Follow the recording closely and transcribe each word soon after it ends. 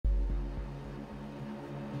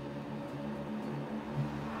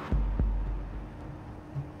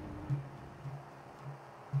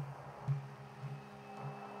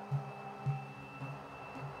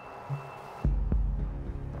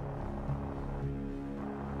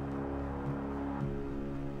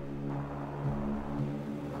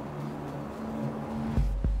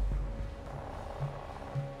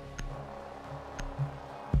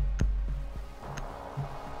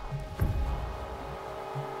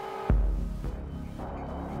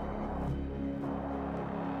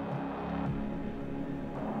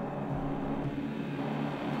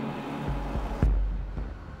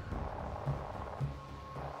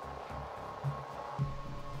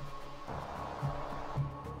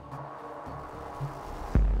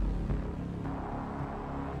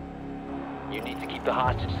You need to keep the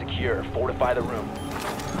hostage secure. Fortify the room.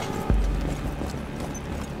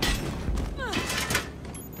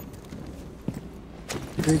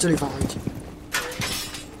你可以这里放好一起。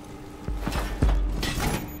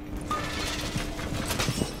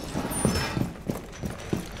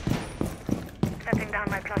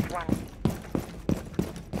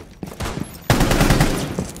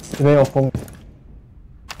 这边有风。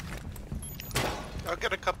 I'll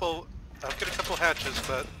get a couple hatches,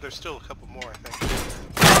 but there's still a couple more, I think.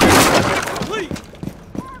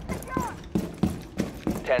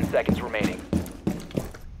 10 seconds remaining.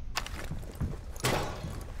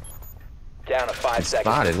 Down to 5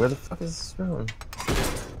 seconds. Spotted. Where the fuck is this from?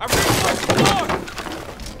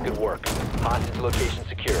 Good work. Hostage location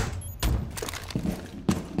secure.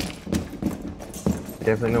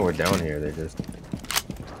 Definitely know we're down here. They just.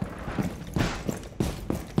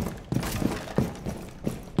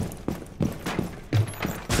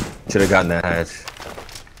 Should have gotten that hatch.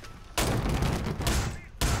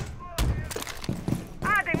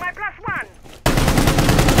 Adding my +1.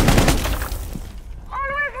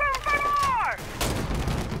 Always room for more.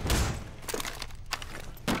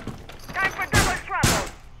 Time for double trouble.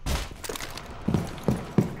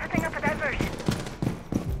 Setting up a diversion.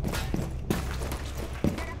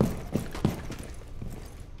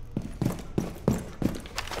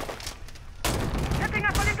 Setting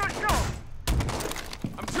up a little show.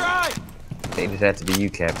 They just had to be you,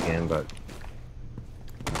 Capcan, but.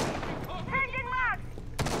 Changing mag.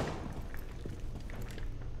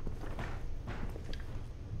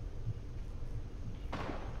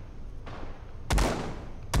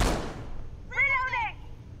 Reloading.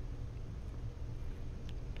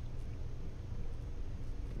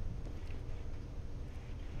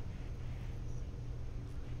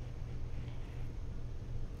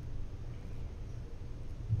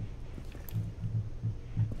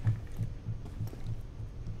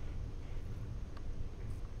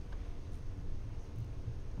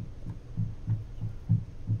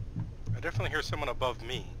 I definitely hear someone above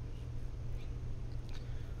me.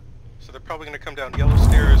 So they're probably going to come down yellow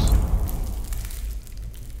stairs.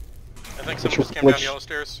 I think someone just came down yellow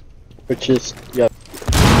stairs. Which is, yeah.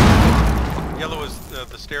 Yellow is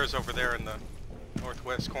the stairs over there in the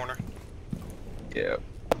northwest corner. Yeah.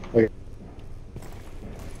 Okay.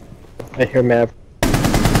 I hear Mav.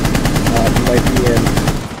 Might be in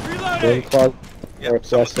one closet Yep,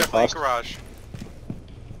 someone's northwest of definitely in Boston. garage.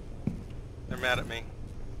 They're mad at me.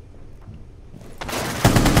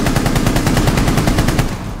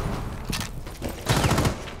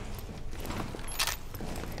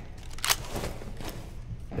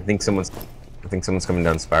 I think someone's coming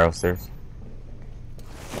down spiral stairs.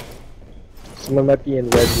 Someone might be in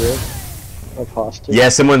red room of hostage. Yeah,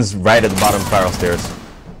 someone's right at the bottom spiral stairs.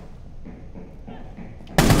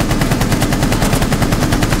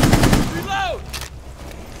 Reload!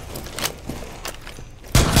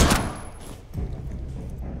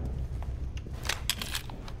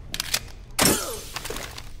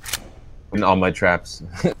 And all my traps.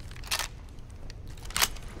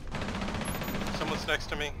 Someone's next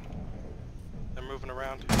to me. They're moving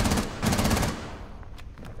around.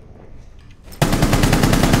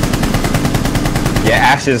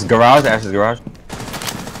 Yeah, Ash's garage. Ash's garage.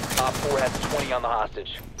 Op 4 has 20 on the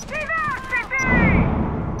hostage.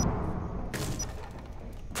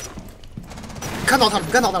 看到他了，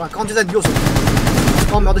看到他了，刚刚就在你右手，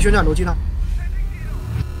刚刚瞄的旋转楼梯呢。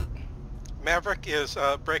 Maverick is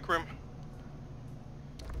break room.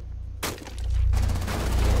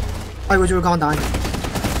 还有一个就是刚刚打你。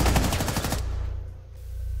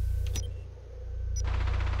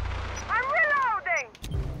 I'm reloading.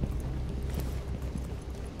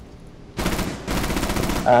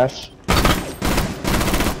 Ash.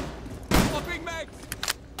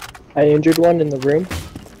 I injured one in the room.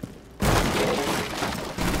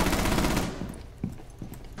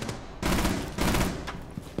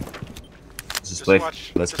 Just play.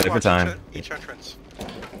 Let's play for time. Each entrance.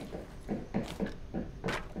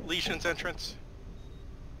 Legion's entrance.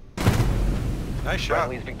 Nice shot.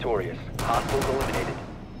 Friendly's victorious. Hostiles eliminated.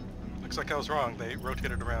 Looks like I was wrong. They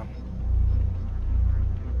rotated around.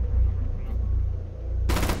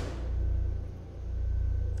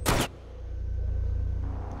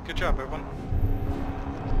 Good job, everyone.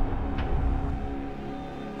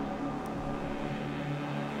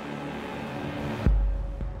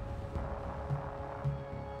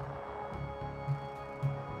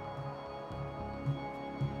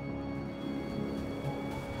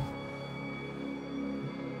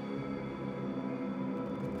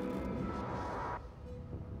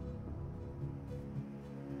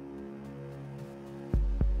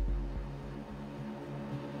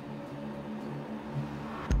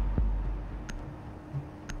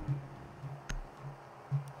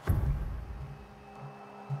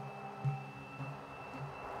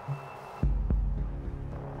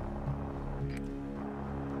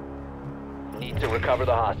 need to recover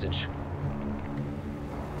the hostage.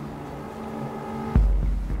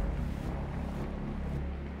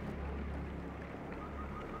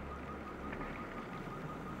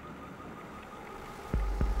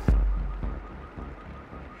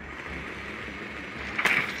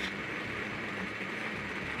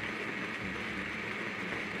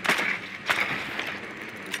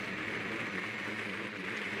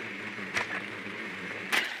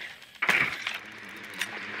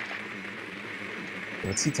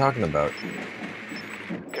 What's he talking about?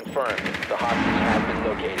 Confirmed. The hostage has been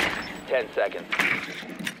located. 10 seconds.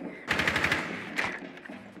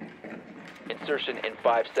 Insertion in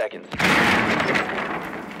 5 seconds.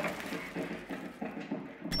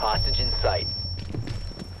 Hostage in sight.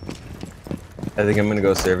 I think I'm gonna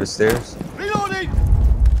go service stairs. Reloading!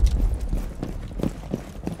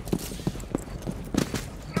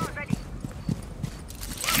 Not ready.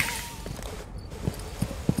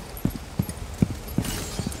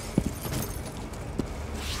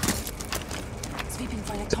 Sweeping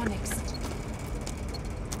for electronics.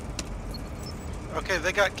 Okay,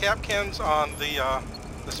 they got cap cans on the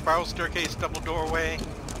spiral staircase, double doorway.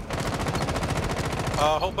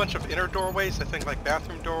 A whole bunch of inner doorways, I think like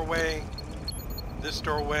bathroom doorway, this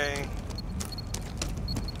doorway.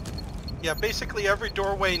 Yeah, basically every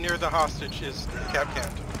doorway near the hostage is cap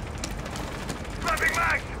canned. Grabbing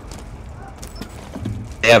mag!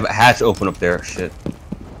 They have a hatch open up there. Shit.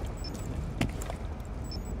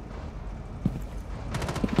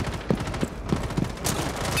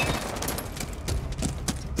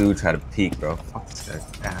 Dude tried to peek, bro. Fuck this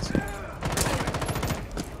guy. Asshole.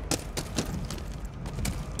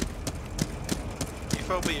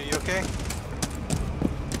 Phobia, you okay?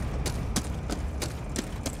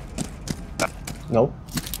 Nope.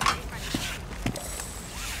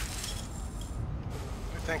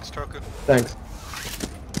 Thanks, Toku. Thanks.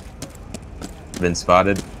 Been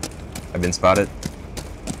spotted. I've been spotted.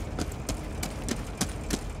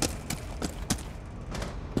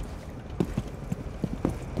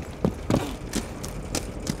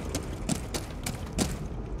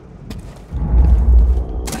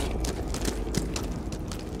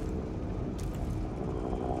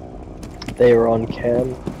 They were on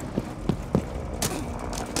cam.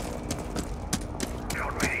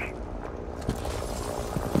 Not ready.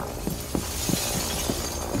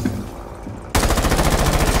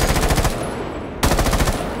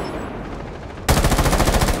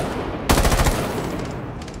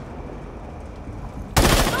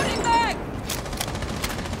 Loading back!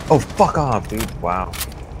 Oh, fuck off, dude. Wow.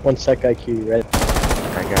 1 sec IQ, right?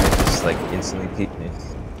 That guy just like instantly peeked me.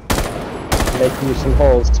 Making you some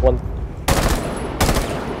holes. One.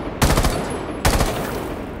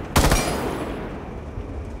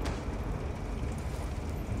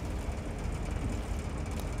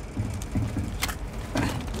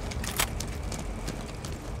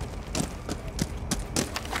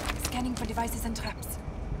 Scanning for devices and traps.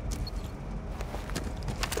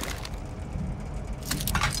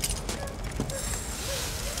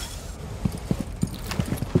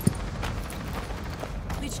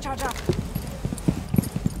 Breach charge up.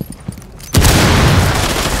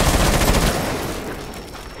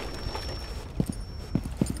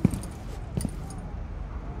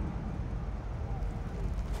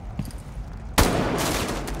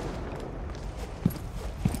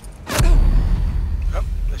 Oh,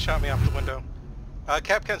 they shot me off the window.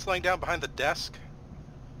 Capcan's laying down behind the desk.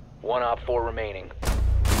 1 Op 4 remaining.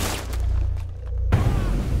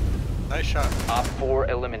 Nice shot. Op 4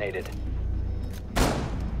 eliminated.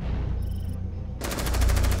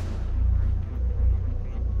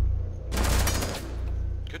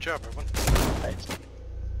 Good job, everyone. Nice.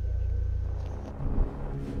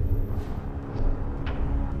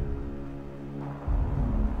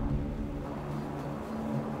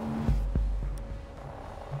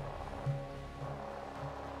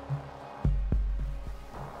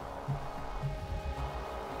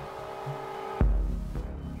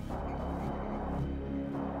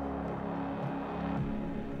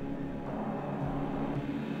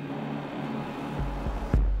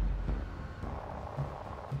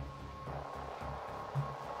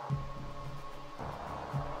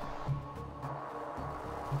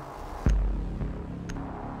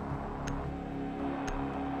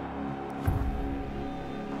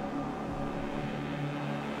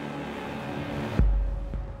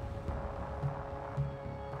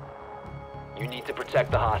 You need to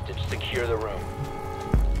protect the hostage. Secure the room.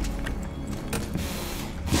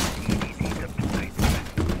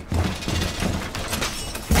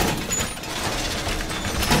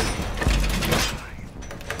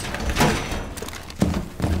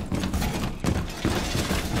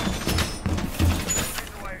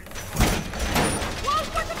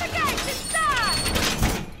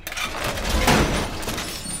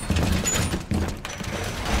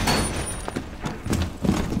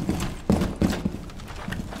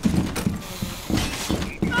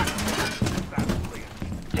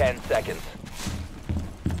 seconds.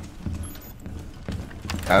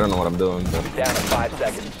 I don't know what I'm doing, but Down to 5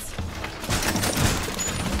 seconds.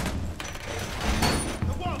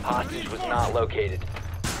 Hostage was not located.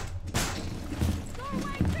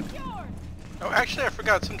 Oh, actually, I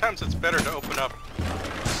forgot. Sometimes it's better to open up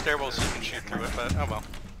the stairwell so you can shoot through it, but oh well.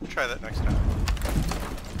 Try that next time.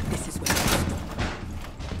 This is where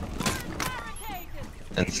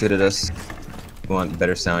and shoot at us. If you want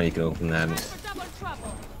better sound, you can open that.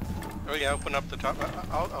 Oh yeah, open up the top.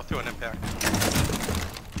 I'll throw an impact.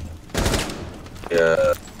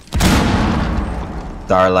 Yeah.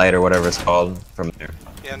 Starlight or whatever it's called from there.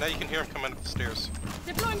 Yeah, now you can hear him coming up the stairs.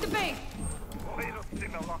 deploying the base.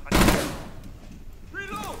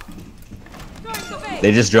 Throwing the base.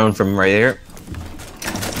 They just droned from right here.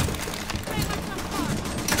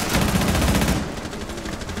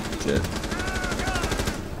 Shit.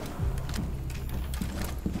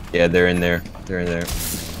 Yeah, they're in there. They're in there.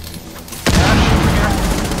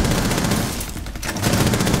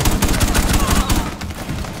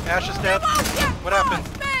 Ash is dead. What happened?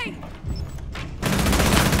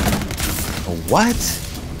 What?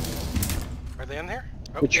 Are they in there?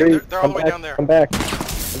 Oh, yeah, Retreat. they're all Come the way back. down there. Come back.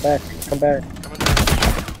 Come back. Come back. Coming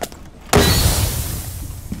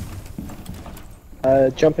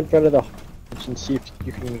down. Jump in front of the house and see if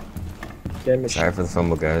you can get him Sorry for the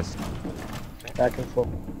fumble, guys. back and forth.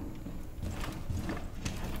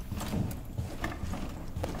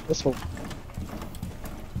 This one.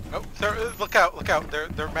 Oh, look out! Look out! They're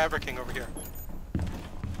mavericking over here.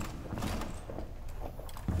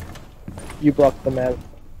 You blocked the map.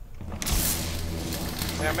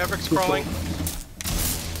 Yeah, Maverick's crawling.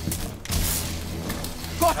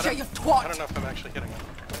 Gotcha, you I twat! don't know if I'm actually hitting him.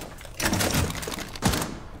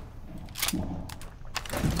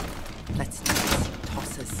 Let's do this.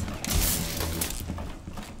 Tosses.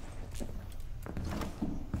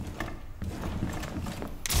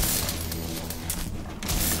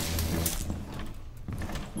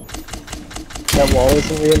 That wall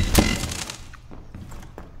isn't real.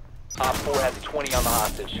 Op 4 has 20 on the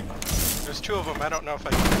hostage. There's two of them. I don't know if I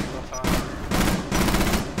can get both on.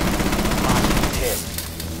 Hostage hit.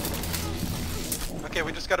 Okay,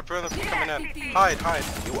 we just gotta prevent them from coming in. Hide, hide.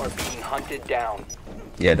 You are being hunted down.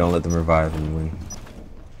 Yeah, don't let them revive and win.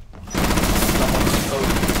 Someone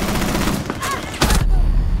exposed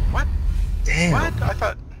What? Damn. What? I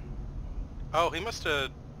thought... Oh, he must have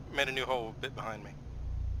made a new hole a bit behind me.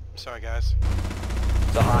 I'm sorry, guys. you. The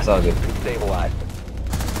It's all hostage good. has been stabilized.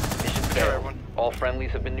 Mission Sorry, failed. everyone. All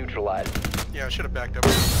friendlies have been neutralized. Yeah, I should have backed up.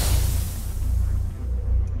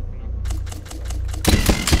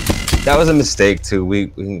 That was a mistake too. We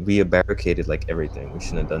barricaded like everything. We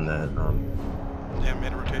shouldn't have done that. Yeah,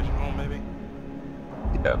 made a rotation hole, maybe.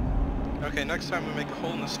 Yeah. Okay, next time we make a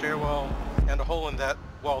hole in the stairwell and a hole in that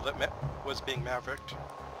wall that was being mavericked,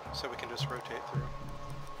 so we can just rotate through.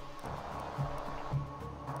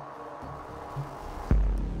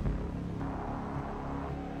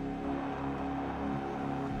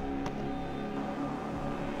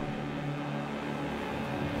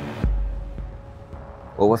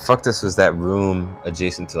 Well, what fucked us was that room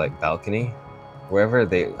adjacent to like balcony, wherever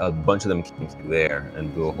a bunch of them came through there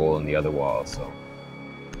and blew a hole in the other wall. So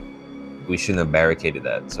we shouldn't have barricaded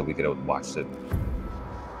that, so we could have watched it.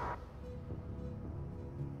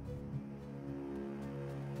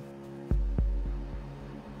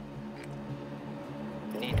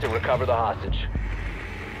 Need to recover the hostage.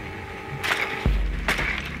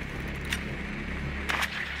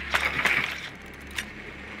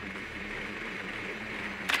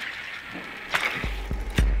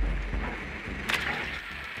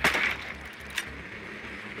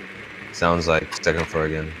 Sounds like second floor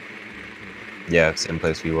again. Yeah, same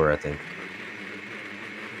place we were, I think.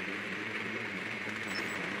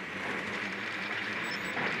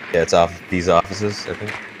 Yeah, it's off these offices, I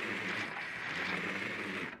think.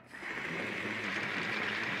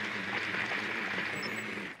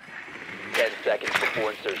 Seconds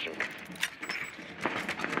before insertion.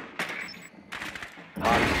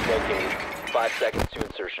 Hostage located. 5 seconds to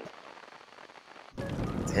insertion.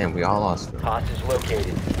 Damn, we all lost. Hostage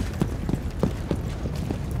located.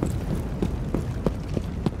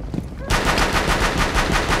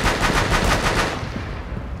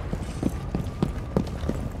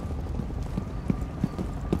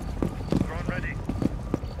 Drone ready.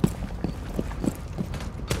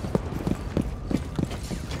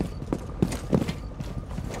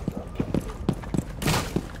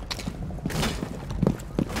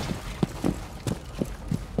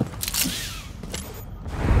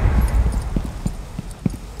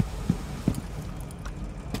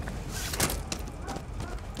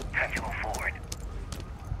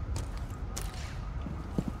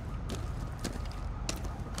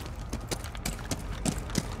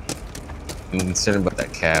 concerned about that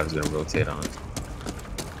Cav's gonna rotate on us.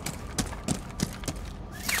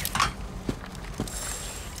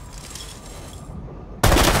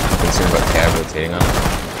 I'm concerned about Cav rotating on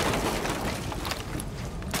us.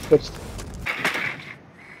 Which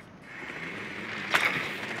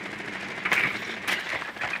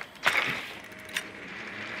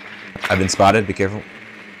I've been spotted, be careful.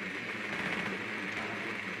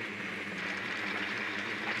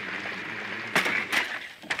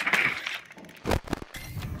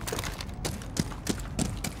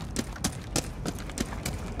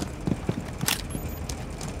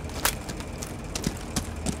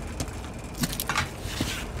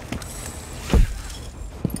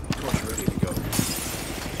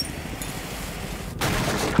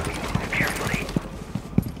 Carefully.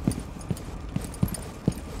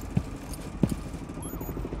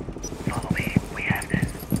 Follow me. We have this.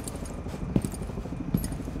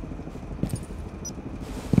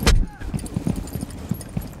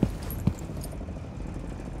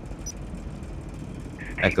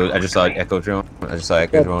 Echo, I just saw Echo drone. I just saw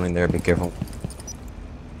Echo drone in there, be careful.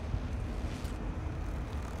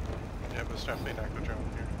 Yeah, there's definitely an echo drone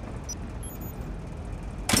here.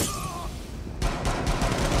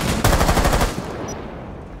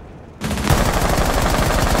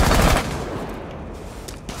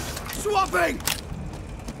 Swapping!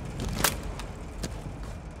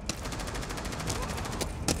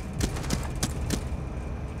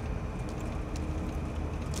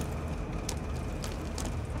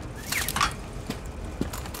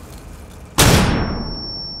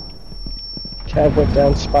 Cav went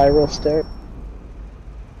down spiral stair.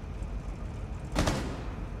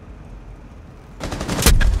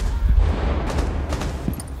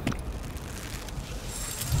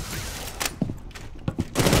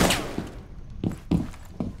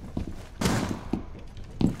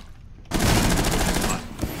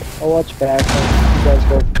 I'll watch back. You guys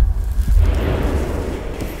go.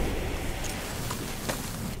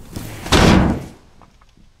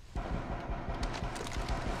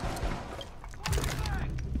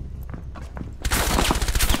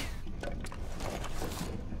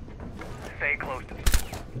 Stay close to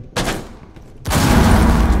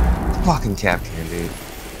Fucking Captain, dude.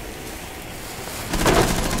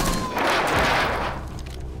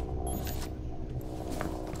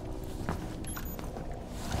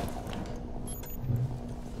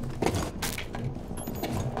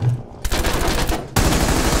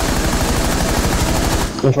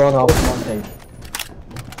 There's one out one thing.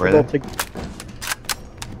 Where Go they? to-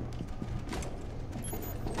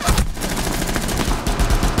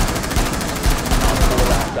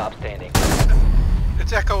 Last stop standing.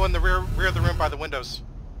 It's Echo in the rear of the room by the windows.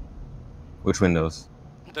 Which windows?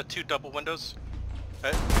 The two double windows.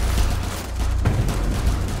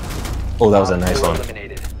 Oh, that was a nice Op 4 one.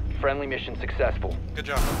 eliminated. Friendly mission successful. Good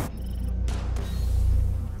job.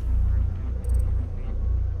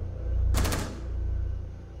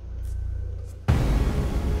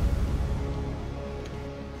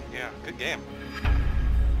 Yeah, good game.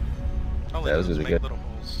 All they That was do is really make good. little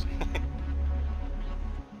holes.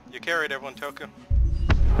 You carried everyone, Toku.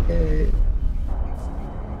 Yay.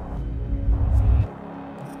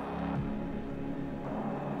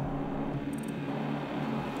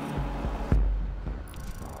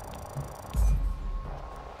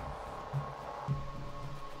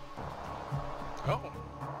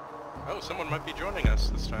 Oh, someone might be joining us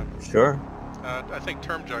this time. Sure. I think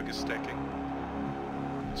Term Jug is staking.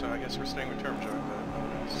 So I guess we're staying with Term Jug, but no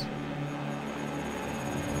one else.